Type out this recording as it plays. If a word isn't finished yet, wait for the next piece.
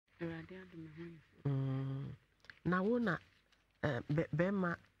Erade adum ho. Na wo na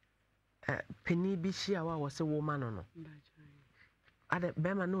bema peni bi hia wa wo se wo ma no no. Ade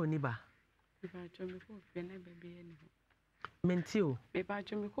bema no oni ba. Ba cho me ko fie na ba bi eni ho. Menti o. Me ba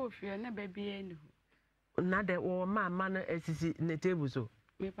cho me ko fie na ba bi eni ho. Na de wo ma no esisi ne table so.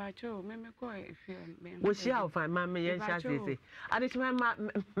 Me ba cho me ko fie me. Wo hia o fa ma me yen hia sese. Ade chima ma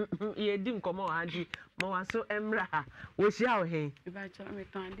ye di nkomo ha di ma wa so emra ha. Wo hia o he. Me ba cho me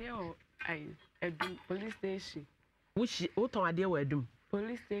ton ade o ai edum police station. Wo ton ade wo edum.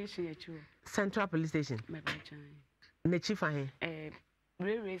 Police station ya chu. Central Police Station. Me ba cho. Ne chief he.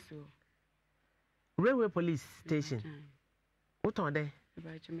 Railway so. Railway Police Station. Wo ton de? Me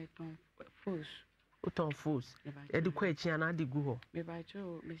ba cho me ton force. Wo ton force. E di kwa echi ana di gu ho. Me ba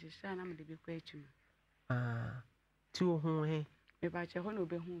cho me shisha na me de bi kwa echi. Ti wo hu he. Me ba cho ho no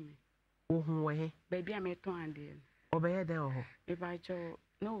be hu me. Wo hu we he. Ba bia me ton ande. Obeye den ho. Me ba cho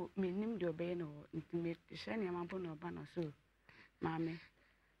no me nim de obeye no intimate shani amampo no ba no so. Mame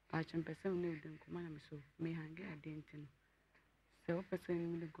ba cho mpese no de nkoma na me so me hange adenti no. Se o pese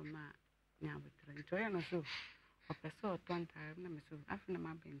ni me nkoma nya botre. Nto ya no so. O pese o ton tar na me so afina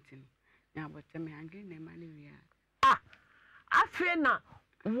ma benti no. Nya botre me hange na ma ni wi a. Afina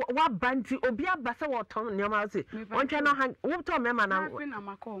wa banti obi abasa wo ton ne ma se ontwe no hang wo ton me ma na afina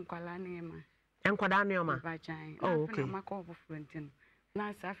makọ nkwala ne ma enkwada ne ma ba chan okay makọ bo frontin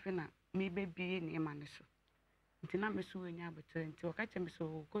na sa afina me be bie ne ma ne so nti na me so nya abotre nti o ka che me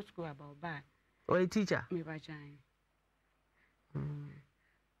so go school about ba o a teacher me ba chan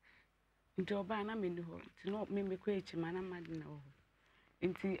nti oba na me ni ho nti no me ko echi ma na ma de na ho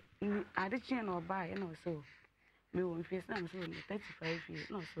nti ade chi na oba ye no so me won face am so 35 years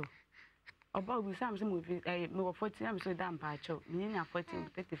no so about we sam so me 40 am so da mpa cho me nya 40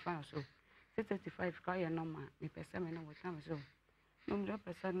 35 so 35 ka ye normal me pese me no what am so no me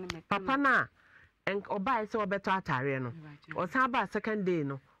pese no me papa na en oba se obeto atare no o san ba second day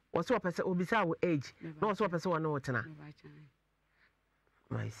no o so pese obisa wo age no o so pese wo no wotena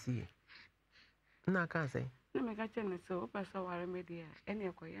my see na kan say no me ka chen so pese ware media ene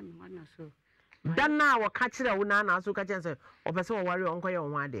ekoye me wana so dan na wo ka kire wo na na so ka chen say obese wo ware onkoye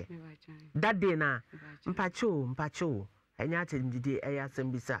wo ade that day na mpacho enya atendide eya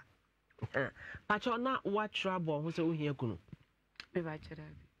sembisa pacho na wa trouble ho se wo hia kunu me ba kire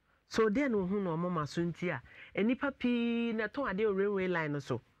so then wo hu no mama so ntia enipa pi na ton ade railway line no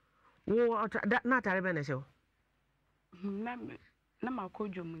so wo na tare be na hyew na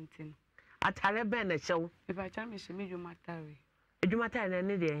makojo muntin atare be na hyew me ba cha me hye me dwuma tare edwuma tare na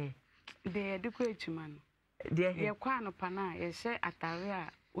ne de de de ko echuma no de ye kwa no pana ye hye atare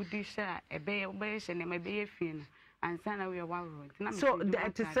a odi hye a ebe hye ne ma be ye fie no ansa na we wa ro na me so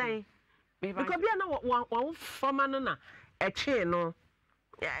that to say because bia na wa forma no na eche no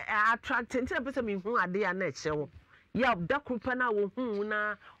attract nti pese me hu ade ya na eche wo ya da krupa na wo hu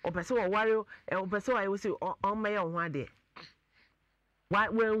na opese wo ware opese wo se on me ya ho ade wa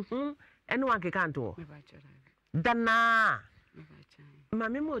we hu ene wan ke kanto dana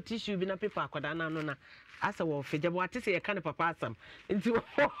mama mo tissue bi na paper akoda na no na asa wo feje bo atese ye kan papa asam nti wo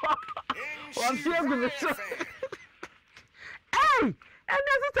fie gu so hey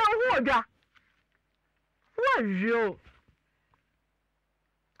ene so ta hu odwa wo yo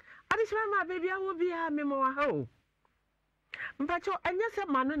adishima ma baby awo bia me mo wa ho mpacho enya se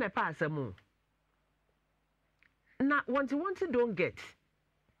manu na pa asam na want don't get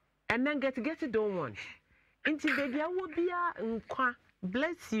and then get don't want inti baby awo bia nkwa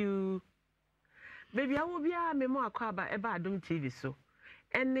bless you baby awo bia me mo akwa aba eba adom TV so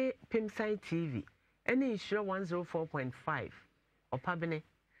ene Pimsine TV ene insure 104.5 opabene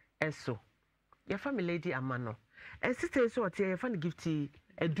eso your family lady amano and sister so tie your family gifty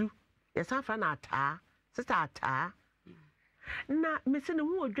edu your son fa na ata sister ata na me se ne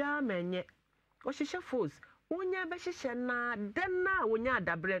hu odwa manye o hihye force wonya be hihye na den na wonya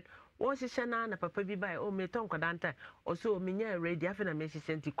adabred wo hihye na papa bi bai o me ton kwadanta o so me nya ready afa na me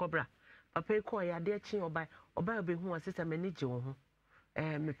hihye nti cobra papa ko ya de chi obai obe hu o sister manage wo ho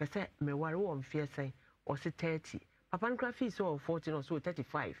me pese me ware wo mfie sen o se 30 papa nkra fees o 40 no so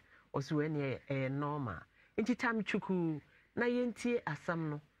 35 o so ene normal nti tam chuku na yentie asam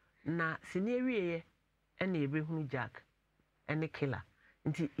no na sini ewieye ene ebehu jack ene killer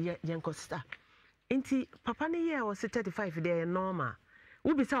nti yenko star nti papa ne ye o se 35 de normal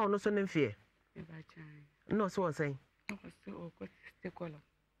wo bisa ono so ne mfie me ba chan no so o say o ko 60 column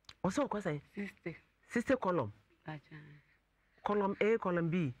o so ko say 60 column ba chan column A column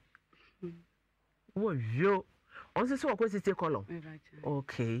B wo yo on se so ko 60 column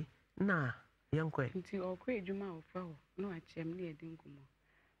okay na yenko nti o ko edwuma o fa ho no achem ne edin kumo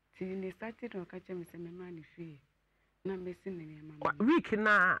Nti ne started no catch me say me man ni fie. Na me sin ne mama. Week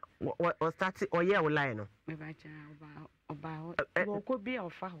na o start o ye o line no. Me ba cha oba wo ko bi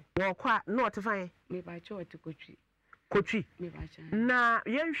ofa ho. Wo kwa no o te fan. Me ba cha o te kotwi. Kotwi. Me ba cha. Na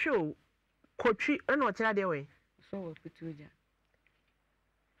yen show kotwi na o kira de we. So wo putuja.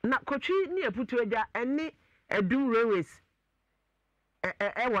 Na kotwi ni eputuja eni edum railways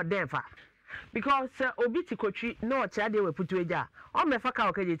wo dem fa. Because obi ti kotwi na o kira de we putuja. O me fa ka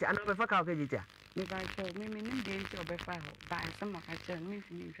o kejiti ana me fa ka o kejiti. Me ba cha me nim de nti obefa ho. Ba asem ka cha me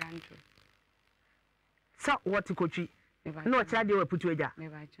ntimi ntwanto. So what kotwi na o kira de we putuja. Me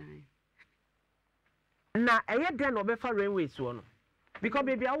ba cha. Na eye den no obefa railways wo no. Because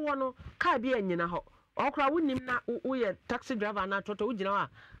baby awo no car bi anyina ho. Okra wonim na wo ye taxi driver na toto wo gina wa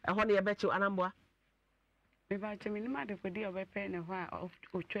ho na ye bechi anamboa. Me ba cha me nim ade kodi obepa ne ho a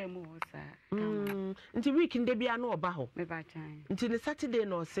otwa mu ho sa. Nti week nde bia na oba ho. Me ba cha. Nti ne Saturday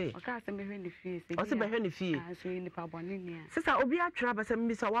no say. O ka se me hwe ne fie se. O se be hwe ne fie. Ah so ni pa boni ni a. Sisa obi atwera ba se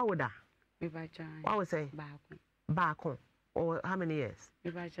mbisa wa woda. Me ba cha. Wa wo say? Baako. Or how many years?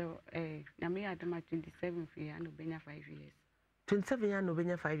 Me ba cha na me adama 27 fie and obenya 5 years. 27 years no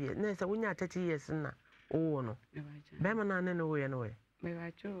benya 5 years. Na say wonya 30 years na wo no. Me ba cha. Be ma na ne no wo ye no we. Me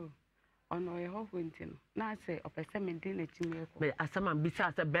ba cha ono ye ho hwenti no. Na say opese me din na chimi ekọ. Me asama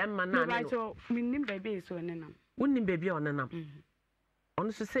mbisa say be ma na me ba cha me nim ba be so ne nam. Wonnim baby on nam.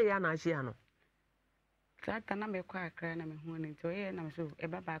 Ono so say ya na ahia no. Sata na me kwa akra na me hu ne nti oye na me so e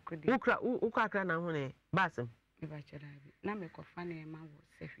baba akodi. Ukra akra na hu ne basem. Me ba cha dabi. Na me ko fa na e ma wo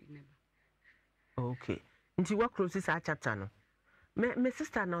sefi ne ba. Okay. Nti wa close sa chapter no. Me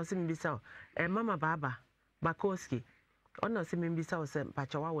sister na osim bisa mama baba Bakoski. Ono osim bisa o se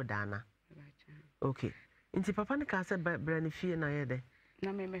pacha wa wodana. Okay. Nti papa ne ka se bra ne fie na ye de.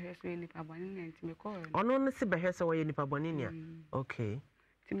 Na me hwe so ni pa boni ne nti me ko. Ono no se behwe so wo ye ni pa boni ne a. Okay.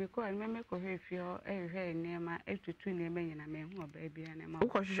 Nti me ko me ko hwe fie o hwe ne ma etutu ne me nyina me hu oba bia ne ma. Wo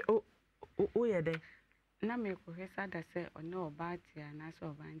ko hwe o ye de. Na me ko hwe sada se ono oba atia na so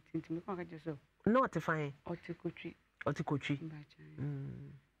oba nti me ko ka je so. No te fine. Otikotwi. Mbacha.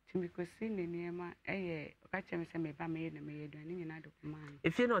 Timi ko si ne ma ka che me se me ba me na me yedu ani nyina do kuma.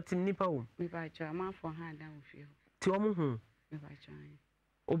 Efie no tim nipa wo. Me ba cha ma fo ha da wo fie. Ti o mu hu. Me ba cha.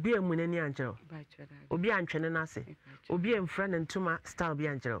 Obi emu nani ankyerɛ. Ba cha da. Obi antwene na ase. Obi emfra ne ntuma style bi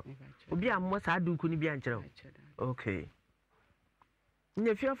ankyerɛ. Obi ammo sa aduku ni bi ankyerɛ. Okay.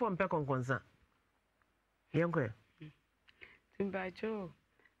 Ne fie fo mpe konkonsa. Yenkwe. Timba cho.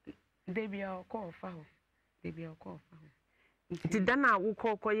 Debia ko fa ho. Ti dana wo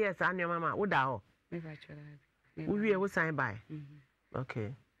ko yes anu mama wo da ho. Me ba cho da. Wo wie wo sign by.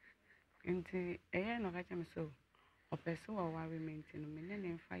 Okay. Nti no ka chem so. Opeso wa worry maintain me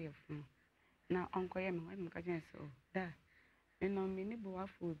ne mfa ye fun. Na onko ye me ka chem so. Da. No me ni bo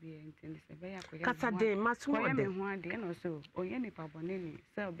afọ obi nti se be ya ko ye. Kasa de maso de. Me ho ade no so. Oye ni pa bone ni.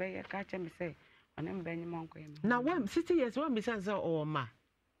 Se be ye ka chem se. Ona me banyi monko ye me. Na when 60 years when be sense o ma.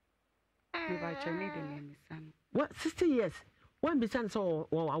 Me ba cho ni de me san. What 60 years when be sense o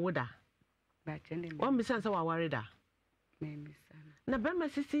awoda. Ba cho ni. When be sense o aware da. Me san. Na be ma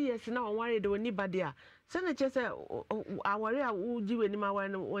 60 years na o worry de oni bade a. Se na che se aware a wo ji weni ma ware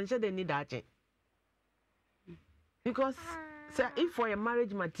no won she de ni da ache. Because say if for a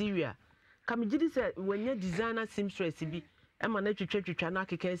marriage material come gidi say when your designer seamstress bi e ma na twetwa na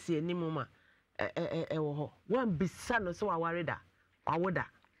akeka si animu ma wo ho wan bisa no so aware da awoda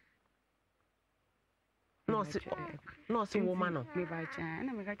no si woman no me ba cha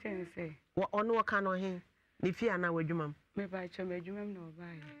na me ka chen say wo ono wo ka no he ne fie ana wadwuma me ba cha me adwuma no ba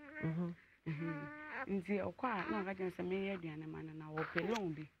ye nti okwa na ka chen say me ye aduane ma na wo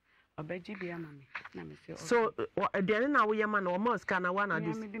pelon bi obaji bi ama me na me say so aduane na wo ye ma na o ma ska na wa na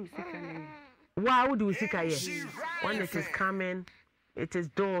do wa wo do sika ye when it is coming it is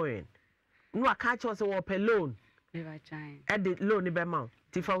doing no aka cha so wo pelon me ba cha e de loan be ma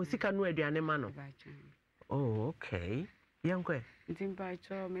ti fa wo sika no aduane ma no ba cha. Oh, okay. Yankwe. Timba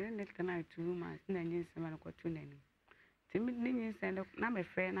cho me ne kana 2 months na nyin sema na kwa tunani. Timi nyin senda na me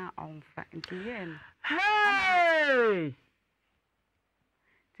fe na onfa. Nti ye no. Hey!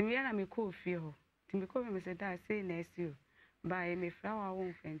 Timi ye na me ko fie ho. Timi ko me se da say na esi o. Ba ye me fra wa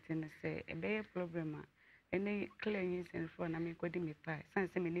won fenti no se e be problem a. Ene clear nyin senda for na me ko di me pa. San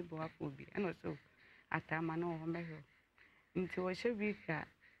se me ni bo afọ bi. Eno so atama na ho me ho. Nti wo she week a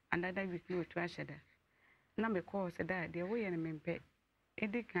another week no to ashada. Na me call se da de wo ye na me mpe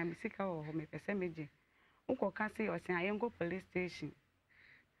edi kan me sika wo ho me pese meje uko ka se o se ayengo police station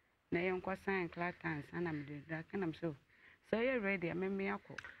na yenko sign clatans ana me de da kana me so ye ready me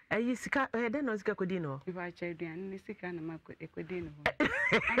akọ Ayi sika de no sika kodi no iba cha aduan ni sika na ma ekodi no ho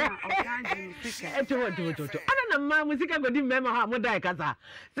Ana okaji musika. Eto. Ana na ma musika go di mema ha mo dai kasa.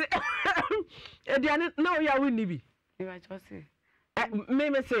 Se ediane na o ya woni bi. Me ba chose.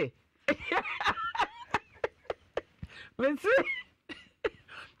 Me say. Me say.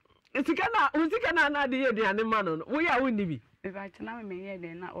 Musika na de ediane ma no. Wo ya woni bi. Me ba chena me ye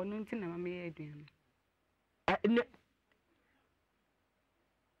den na onu nti na ma me ye aduane.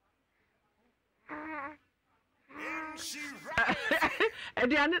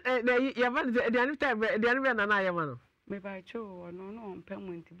 Ediane time ediane be na ayema no. Me ba cho ono no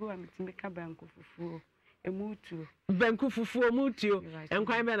mpemu nti bu amitimi ka banko fufuo emutuo. Banko fufuo mutuo.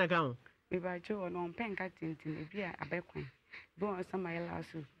 Enkwan be na ka ho. Me ba cho ono mpenka tintin ebi a abekwan. Bon sama yela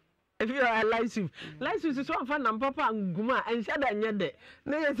so. If you are license so fa na papa nguma enhya da nyede.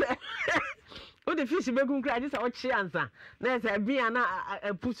 Na yese o de fish be gun kra just o chi ansa. Na yese bia na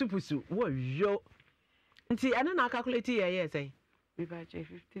pusu wo yo. Nti ene na calculate ye say. Me ba cho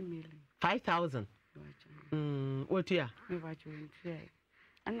 50 million. 5,000. What ya? Me ba cho nti.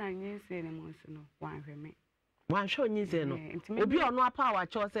 Ana nyense ne mo nso no wan hweme. Wan hwo nyense no. Obi ono apa wa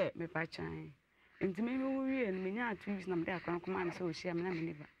cho say me ba chan. Nti me wo wie no me nya 2 weeks na me da kwan kuma na say o hia me na me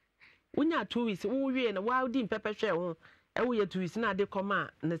ne ba. Unya 2 weeks wo wie na wa di pepe hwe ho e wo ye 2 weeks na de koma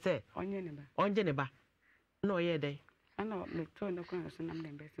ne say onye ne ba no ye den ana me to no kwan so na me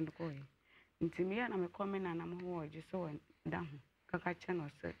be so ko ye nti me ya na me kome na na mo ho oje so da ho kaka che no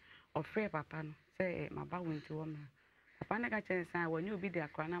say ofre papa no say maba wonti wo me papa na ka che say wonye obi de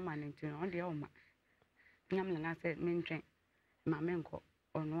akra na ma ne nti on de o ma nyam na say me ntwen ma me nko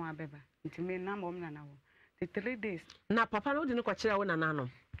ono abeba nti me na mo na wo the 3 days na papa no de ne ko kire wo na no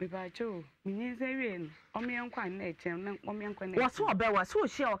Bibacho, minyenze wen, omyenkwa na eche na omyenkwa na. Waso obewa, so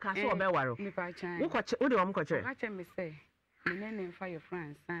hia o ka so obewa ro. Bibacha. Wo ko wo de wo ko kire. Ka che me say, me ne mfa your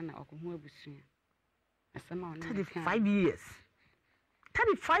friends sana okohu abusua. Asema ona. 35 years.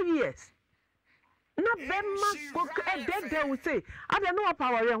 35 years. Na bema ko de we say, ade no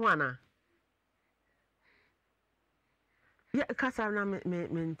power re ho ana. Ya kasa na me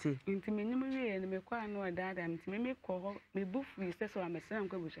nti me nyum wie na me kwa no dada nti me ko ho me bufu ise so amese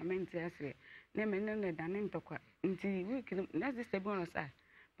nko busha me nti ase na me ne da ne ntokwa nti week na this table no sa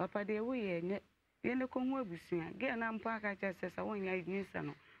papa de wo ye ne ko hu abusua ge na mpo aka cha se sa wonya yinsa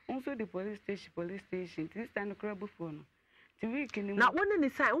no unso the police station this stand kra bufu no ti week ni na woni ni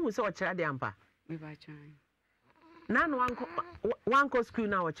sai hu se o kira de ampa me ba chan na no wanko school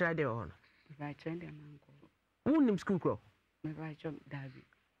na o kira de ho no me ba chan de manko wunim school kro me ba chom dabi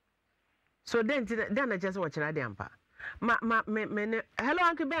so then I just watch the ampa. Me hello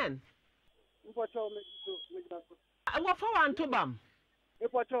Uncle Ben. What for one to bam?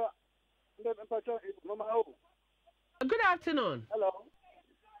 Good afternoon. Hello.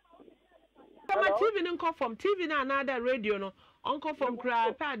 From TV no call from TV na another radio no. Uncle from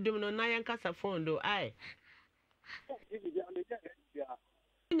cry pad dum no na yan kasa phone do ai.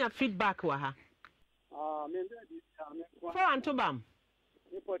 Nya feedback wa ha. Me for one to bam.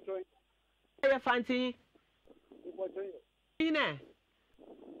 Hey, Fancy. Fine.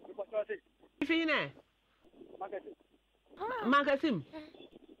 Fine. Magasim.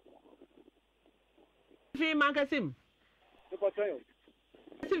 Fie Magasim.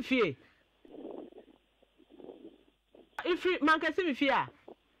 Fie. If Magasim Fia.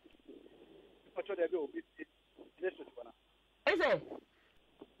 Is it?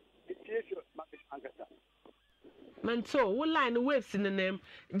 Man so wo line waves in the name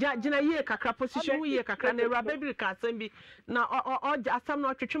jina ye kakra position wo ye kakra na ra baby ka asem bi na o asam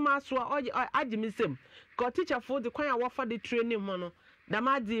na twetwema so agimisem ko teacher for the kwan a wo for the training ho no da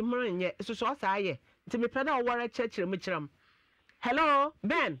ma di mrenye so o sa aye nti me peda o wara chechire me kiram hello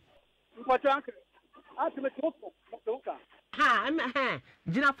Ben ha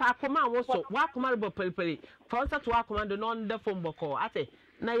jina fa akoma wo so wa akoma ro pelipeli fa nsa to akoma do no the phone boko ate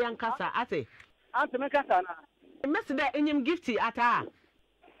na yankasa ate me kasa na Mr. Da enyim gifty ata.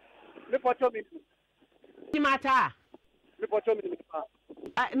 Report me. Timata. Report me.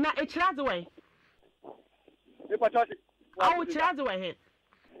 Na e chiraze we. Report me. Awu chiraze we he.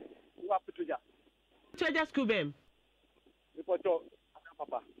 Wa putuja. Choja school bem. Report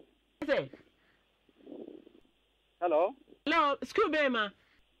papa. Say. Hello. Hello, school bem ma.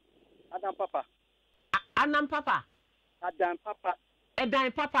 Adam papa. Anam papa. Adam papa.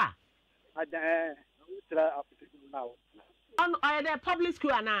 Edan papa. Adam now. On the public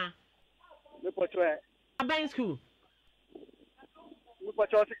school ana. Me pocho Aban school. Me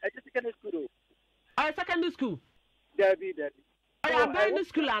pocho secondary school. Secondary school. Debbie. Aban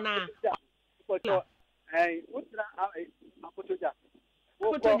school ana. Pocho utra apotoja.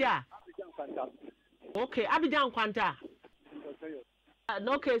 Apotoja. Okay, Abidjan kwanta.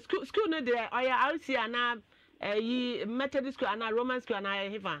 Okay, school no there. Oh yeah, I see ana yi Methodist school ana Roman school ana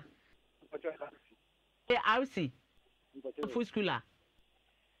hefa. Yeah, I see. Full schooler.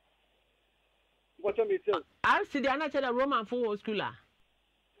 I see the ana tell Roman full schooler.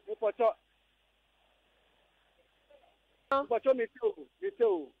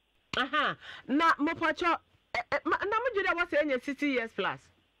 Aha. Na mo pacho na mo jida was say 60 years plus.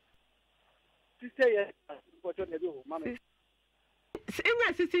 60 years. Mama.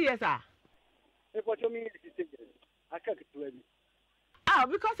 60 years ah. Ah,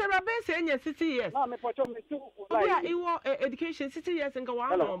 because Rabbi say 60 years. Mama, Yeah, you want education 60 years and go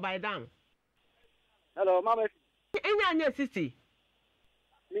on by down. Hello, Mama. Enya 60.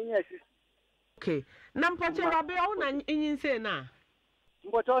 Okay. Nam pacho Rabbi ona inyin say na.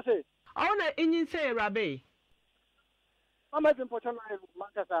 Mpocho say. Ona inyin say Rabbi. Mama mpocho na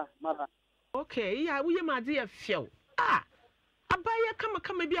makasa mara. Okay, yeah, we ma dey feel. Ah. Abaya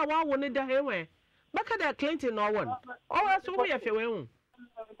kama bi a wa wo ne da hewe. Baka da Clinton no won. Oh, so we feel we hu.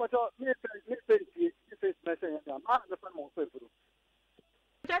 Mpocho me face message ya. Ma na fa mo fe furu.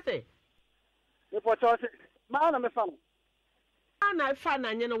 Just say. Mpocho say. Ma na me fa mo. Na fa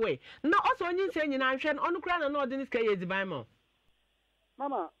na nye no we. Na also onyin say nyina hwe no onu kra na no odin ska ye diban mo.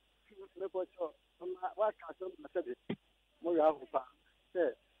 Mama, mpocho wa ka so na sabe. Mo ya hu pa.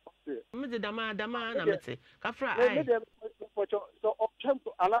 Say. Mede dama na mete. Kafra ai. So option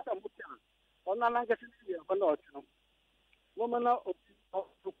to alata mutia. Ona nanga sisi ya kono otino. Woman na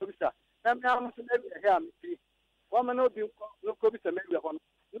to kubisa. Na me am se na here am ti. Woman na obi no kubisa me hono.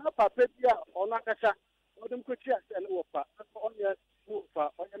 Na papa dia ona kasha. Odum ko chia se no pa. Onya mu pa.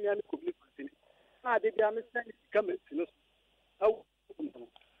 Onya me ani kubli pasini. Na de dia me send come tino. Awu.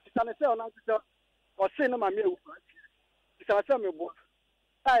 Sana se ona kasha. O se na ma me wu pa. Sana se me bo.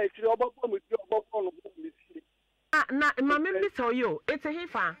 Ah, it's your book with your book on the Ah, na mama bi so yo. It's a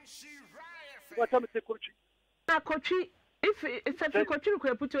hefa. What am I coaching? Na kochi if fi kochi ko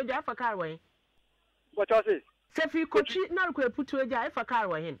eputu eja afa car we. What was it? Se fi kochi na ko eputu eja afa car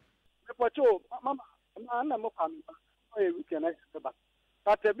we hin. Me pocho mama na mo kam. Oh, we can I ba.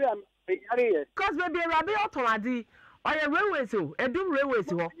 But be am yare. Cause baby Rabbi otonadi. Oye railways o, edum railways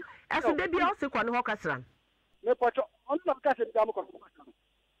ho. Ese de bia o se kwa ne ho kasran. Me pocho on na ka se bia mo ko.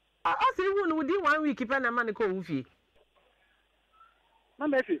 Also, even within 1 week, if I'm a man, go with you.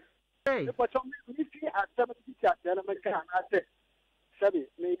 Mama, hey, but if you are 70 years, then I said, Sabi,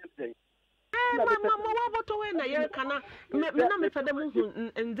 me say. Mamma, what to win a year can I make for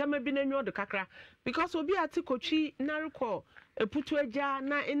them and them have been in your cacra because we'll be at Kochi, Naruko, a put to a jar,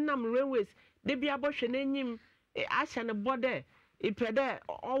 na in num railways, they be abortion in him, a ash and a body, a pede,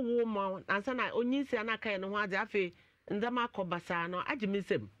 all woman, and son I only say an aka and one daffy, and the Marco Bassano, I miss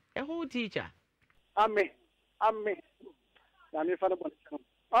him. A whole teacher. Amen. I'm a fan of one.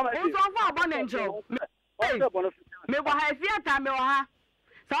 It's all for one angel. Me wa ha fiata me wa ha.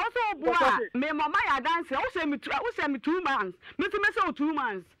 Sa so boa me mama ya dance. O se me 2 months. Me to me say 2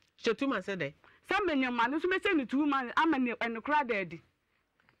 months. She 2 months dey. Sa me nyama no so me say 2 months. Amane enokra daddy.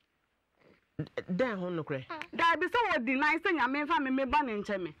 Den ho no kre. Da be so wo deny say nyame fa me ba ne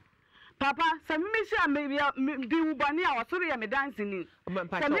nche me. Papa, se me share me di ubani a wasoro ya me dance ni. Se me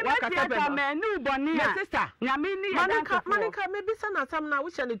ka me ni ubani a. Sister, nyame ni ya dance. Manika me bi sana sam na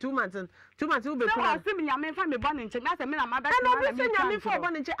we share 2 months. 2 months we be plan. So me nyame fa me ba ne nche. Na se me na ma ba na me se nyame fa ba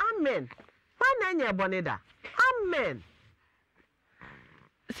ne nche. Amen. Ma na nya bone da. Amen.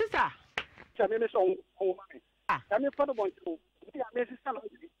 Sister, nyame me so o mami. Nyame fa do bon to. Nyame sister no.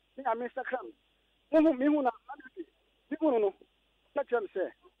 Nyame sakram. Me hu na me hu no. Na tell me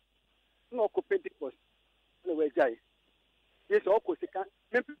say no ko Pentecost no we jai yes o ko sika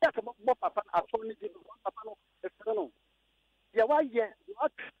me pia ka bo papa aso ni di papa no e fere no ya wa ye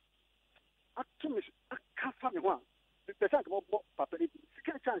atu me aka fa me ho a pesa ka bo papa ni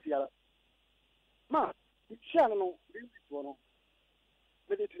sika chance ya ma sha no bi no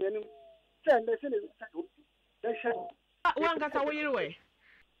me de tenu se ne se ne sa ho de sha wan ka sa wo yiri we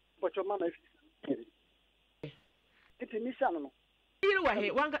but your mama it mi sha no yiri wa he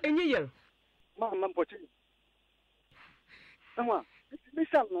wan ka enyi yiri Mama mpochi. Ahwa,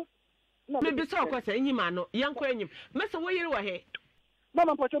 bisa no. Me bisa ko se enyi ma no, yanko enyim. Me se wo yiri wa he.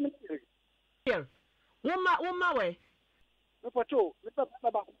 Mama mpochi me yiri. Here. Wo ma we. Me pocho, me ba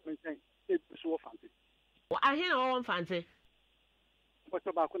ko nten. E so wo fante. Wo ahe na wo fante.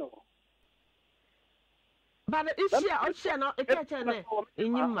 Pocho ba ko na wo. But o share no, e che ne.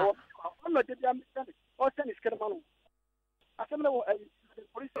 Enyi ma. Mama de bia me sane. O sane skere ma no. Asem na wo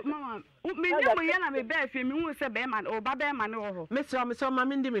Mama, me nyamu ya na me be afi me hu se be man o ba be man wo ho. Me so ma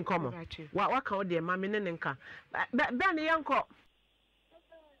me ndi me komo. Wa ka o de ma me ne nka. Be ne yanko.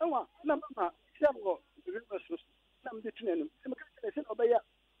 Ewa na mama siamo river so na mde tunenu. Se maka se obeya.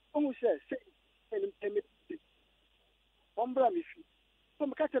 Omu se enim temi. Ombra mi fi. So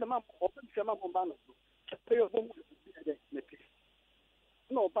maka se mama open se mama mba no. Pe yo bomu de meti.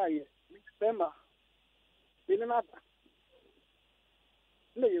 No ba ye. Mi bema. Bi na nada.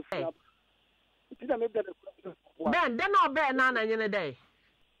 Na ye fu. Tida me bele. Ben, then no be na na nyene dai.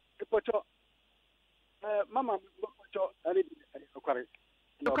 Pocho mama pocho ali okware.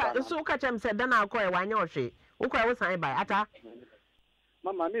 So ka chem se dan akọ e wanya ohwe. Ukọ wo san bai ata.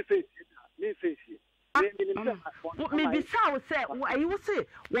 Mama me face. Me bisa wo se ayi wo se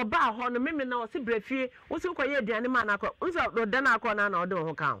wo ba ho no me na wo se brefie wo se ukọ ye aduane ma na akọ. Unsa do dan akọ na na o de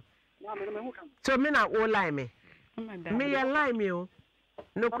ho kan. Na me ho kan. So me na wo lie me. Me ye lie me o.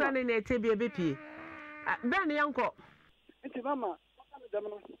 No kwa ne na etebi ebepie. Ben yanko. Nti mama, dam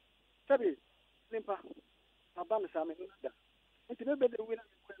no. Sabi, limpa. Abam sa me nda. Nti me bede wi na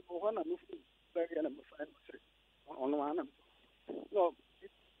me ko ho na me fu ba ya na me fa no se. Ono ana. No,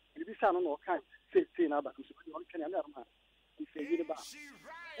 bi sa no kan se na ba so on kan ya na ma. Ife yi ba.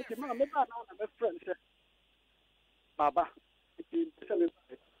 Nti mama me ba na me friend se. Baba. Nti se me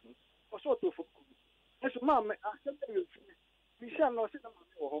ba. O so to fu. Eso mama, a se be mi sha no se na ma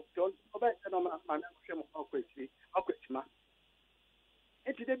ho. Jo ba na ma na hwe mo akwati. Akwati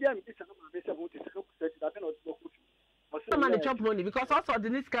enti de bia mi bisa na ma be se mo ti se ko se da be na o ti ko fu. No man chop money because also the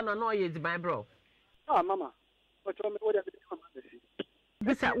this kind of no is my bro. Ah mama. But me wo de be mama be si.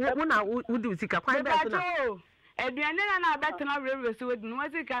 Bisa wo na wo do sika kwan be so na. Eduane na abetena rere so wodi no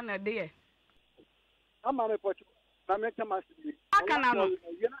sika na de ye. Ama me pocho. Na me chama si. Aka na no.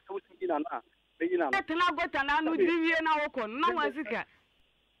 Ye na ka wo si na na. Be yi na. Betena gota na no diwie na woko na wa sika.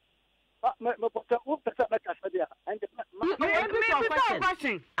 Me pocho wo pesa na ka sadia. And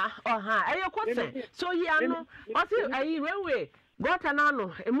question. Ayo question. So ye ano, o si ayi wewe. Gota na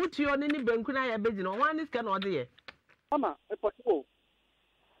no, emutuo ni benku na ya beji no wan sika na ode ye. Mama, me pocho.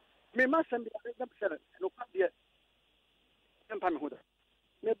 Me ma sem bi na pesa no kwa de. Empa me hoda.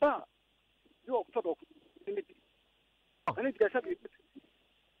 Me ba yo ko to ni di. Ani di sabi.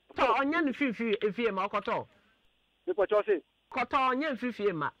 So onya no fifi efie ma okoto. Me pocho se. Koto onya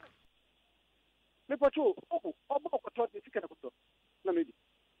fifi ma. Me pocho, obo koto de sika na koto. Na me di.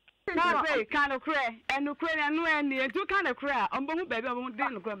 Na be kan okre, enukre na no eni, etu kan okre a, ombo mu baabi ombo de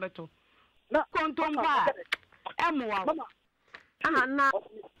enukre beto. Na kontomba. Emwa. Mama. Na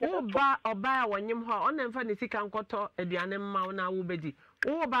wo ba oba a wonyim ho, ona mfa ne sika nkoto aduane mma na wo bedi.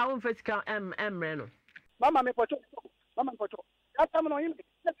 Wo ba wo mfa sika emre no. Mama me pocho. Mama pocho. Ata mo no yim,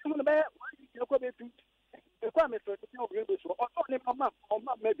 na mo no be wa ko be tu. E kwa me so ti o gbe so. O ni mama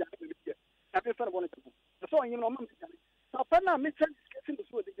me ja be bi. Na be so na bona tu. So yim no mama me ja. So fa na me chen skin do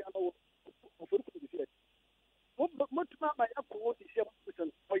so de ja no. O for ko bi. Mo tu mama ya ko ti se mo so.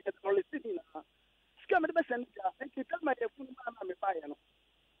 O ye no le sidi na. Sika me be sen ja. En ki tell my fun mama me ba ya no.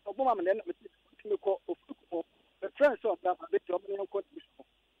 O bo mama na me ti me ko o fu ko. The friends of that be job me ko ti so.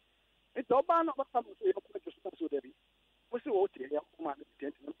 E to ba na ba sa mo so ye ko so so de bi. Mo se wo ti ya ko ma me ti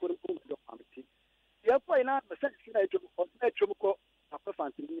en ko ko do ma me ti. Ya po ina be sen sina e job o na job ko apa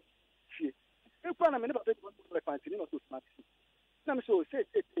fantini fie. E kwa na me ne ba be ko fantini no so smart. Na me so say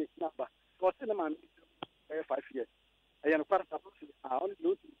na ba. Ko se na ma me 5 years. E ya no kwara pa so on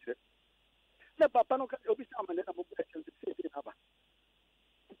no ti. Na papa no ka obi sa ma ne na mo be chen se na ba.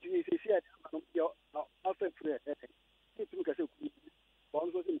 Ti se se ya no yo no after free. Ti tu ka se ku.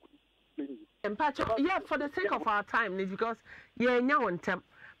 Bon so se ku. Yeah, for the sake of our time, because yeah, nya won tem.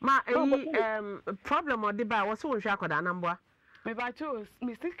 Ma problem or the ba was so hwa akoda na mboa. Me ba chose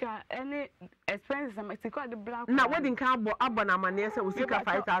mistika any expenses am sika the black. Na wedding ka abo na amane se usika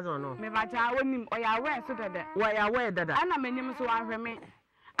 5,000 no. Me ba ja wonim oya aware so dada. Wa aware dada. Ana menim so anhwe me.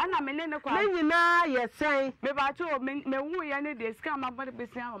 Ana me ne kwa. Me nyina ye sen. Me ba cho me wu ye ne de sika ma body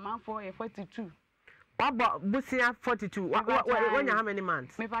besia ma for 42. Abo busia 42. When how many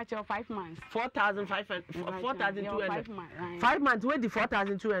months? Me ba cho 5 months. 4,500 4,200. 5 months we di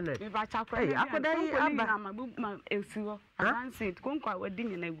 4,200. Me ba cha kwa. Hey, akoda aba ma esiwo. Transit konkwa wadi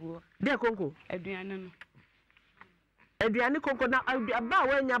nyina guo. De konko. Aduane no. Aduane konko na aba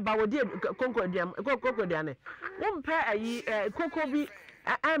wanya ba wodi konko aduane konko aduane. Wo mpe ayi konko bi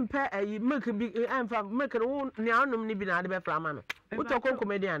empe ayi milk bi emfa milk no ne anum ni bi na de be frama no. Wo to konko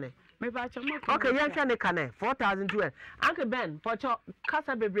mediane. Okay, yan hwe ne kane 4,200. Uncle Ben, pocho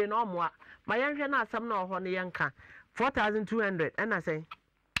kasa bebre na omoa. Ma yan hwe na asam na oho ne yanka 4,200 and I say.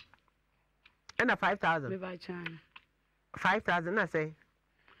 And a 5,000. 5,000 I say.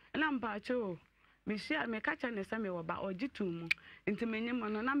 And I'm bacho. me share me catch and say me wo ba ojitum nti menye mo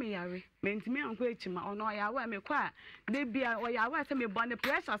no na me yare me ntimi anko echima ono yawa me kwa de bia o yawa say me born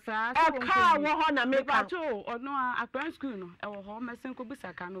pressure sa so car wo ho na me ka to ono akran school no e wo ho mesen ko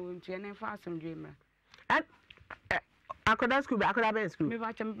bisaka no ntie ne fa asomdwe mra akoda school akoda ben school me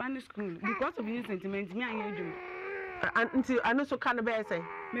ba chem ban school because of his sentiment me anya adwuma until ano so kan be say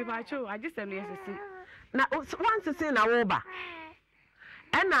me ba cho I just say no yes na once say na wo ba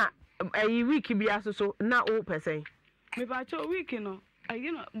na a week bia so na o person me ba cho week no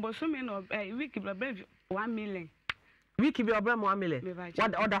you know but so me no week bla 1 million week bia obra 1 million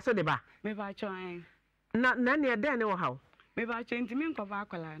what order so de ba me ba cho na ne de ne wo hawo me ba cho ntimi nkoba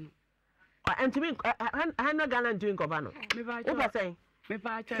akola no ntimi no Ghana ntimi nkoba no me ba cho o person me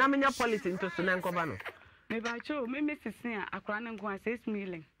ba cho na menya policy into so na nkoba no me ba cho me sisin akola ne nko 6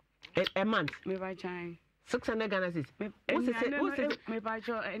 million a month me ba cho 600 Ghana cedis me ba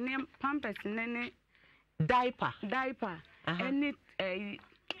cho ne pampers ne diaper any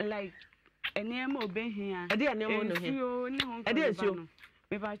like any mo behia e dey no no here e dey so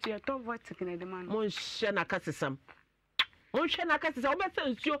me ba cho to vote kene de man mon hye na kasesam mon hye na kasesam obesa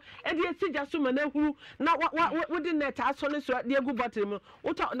nsuo e dey sigya so ma na huru na wo di net aso ne so dey gu bottle mu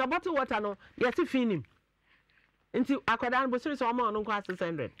wo na bottle water no yes finim nti akwada no bosiri so ma no kwa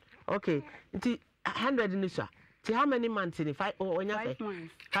 600 okay nti 100 ni so ti how many months in 5 onya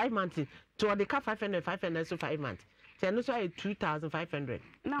 5 months to the car 500 so 5 months ti no so 2500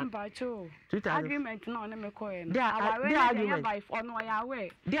 number 2 agreement no na me koye no the argument by ono ya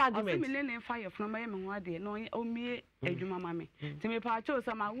we the argument me ne fire from my me ho ade no omie adwuma ma me ti me pa cho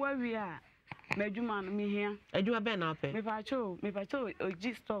so ma wa wi a me adwuma no me hia adwuma be na pe me pa cho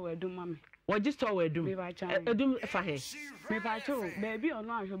oji store we adwuma me register we edum edum fa he me ba cho baby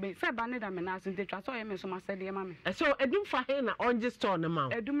ono ahwe be se ba ne da me na so ntetwa so ye me so ma se de ma me so edum fa he na register no ma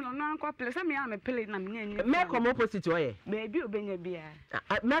edum no no anko play se me ya me play na me nya me come opposite oye baby obenya bia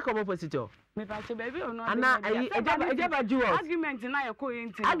me come opposite me ba cho baby ono ana ejaba jewels argument na ye ko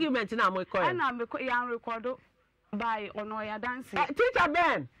yenti argument na mo ko na me ko ya record by ono ya dance teacher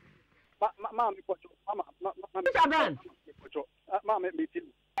Ben ma me pocho mama teacher Ben pocho ma me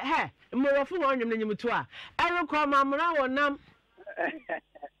meeting mo fu won nyum nyum to a ero ko mamra wonam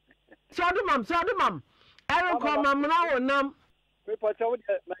so do mam ero ko mamra wonam me pocho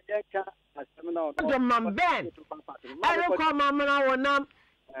na yenka asem na do mam Ben ero ko mamra wonam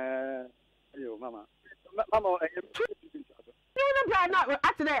ayo mama you no na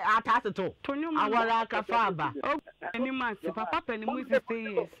atde atase to awara ka fa ba any man papa pani mu 60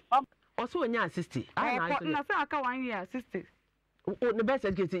 years also onya 60 na say aka 1 year 60 o the best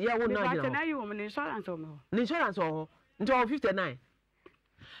educated yeah won na na you woman insurance o me insurance o nto 59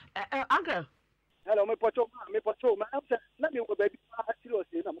 uncle hello me pocho ma na me go baby serious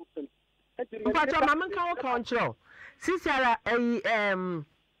na mo fen pocho ma man kan o control sisara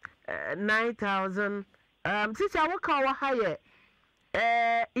 9000 sisara wo kan wo higher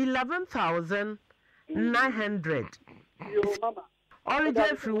 11900 yo mama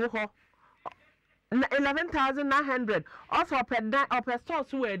origin free wo ho 11,900 also per store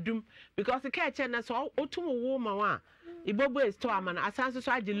so edum because the catch na so otum wo ma wa ibobo is store man asan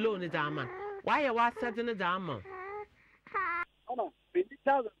so age loan is aman why you was setting it aman no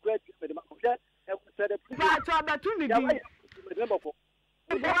 20,000 great me ma ko e said but to be to me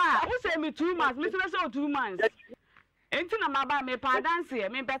who say me 2 months me say 2 months enti na maba me pa dance e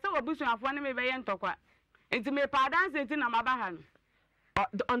me pese obusu afo ne me be ye ntokwa enti me pa dance enti na maba ha no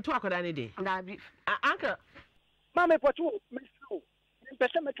on to akoda ni dey Dabi uncle mama pocho me so me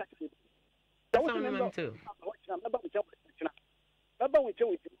pese me ka se so me too baba we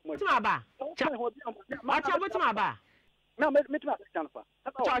che tuma ba cha tuma ba na me tuma cha na pa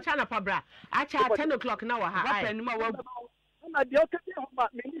cha na pa bra acha 10 o'clock na wa ha ai ni ma wa na de o ke ho ma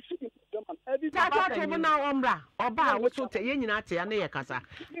me ni shi ni do man every ta to bu na ombra oba wo so te ye nyina te ya na ye kasa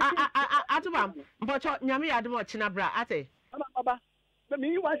atubam mpocho nyame ya de mo china bra ate baba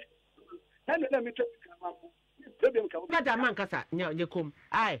me you was and let me tell you Madam man kasa nye kom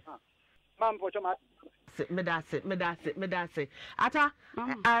ai mam pocho ma me da se ata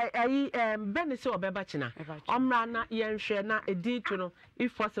ai ben se obeba china omra na ye nhwe na edin tu no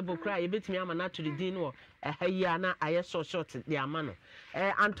if possible cry ye betimi ama na to the din wo ehaya na aye so short de ama no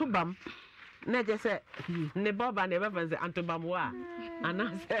antubam na je se ne baba ne baba se antubam wa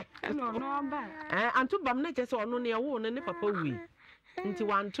ana se no ba antubam na je se ono ne wo ne papa wi nti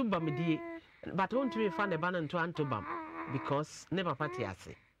wantubam die but won't we find a banner to antubam because never party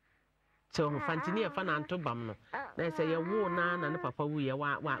ase so fantini e fa na antubam no na say ye wo na ne papa wu ye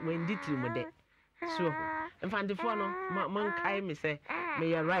wa ndi tiri mu de So mfandefo no mon kai me say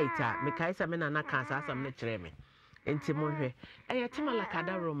me ya right me kai say me na ka sa asam ne kire me enti mo hwe eye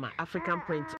Timalakada Roma African Point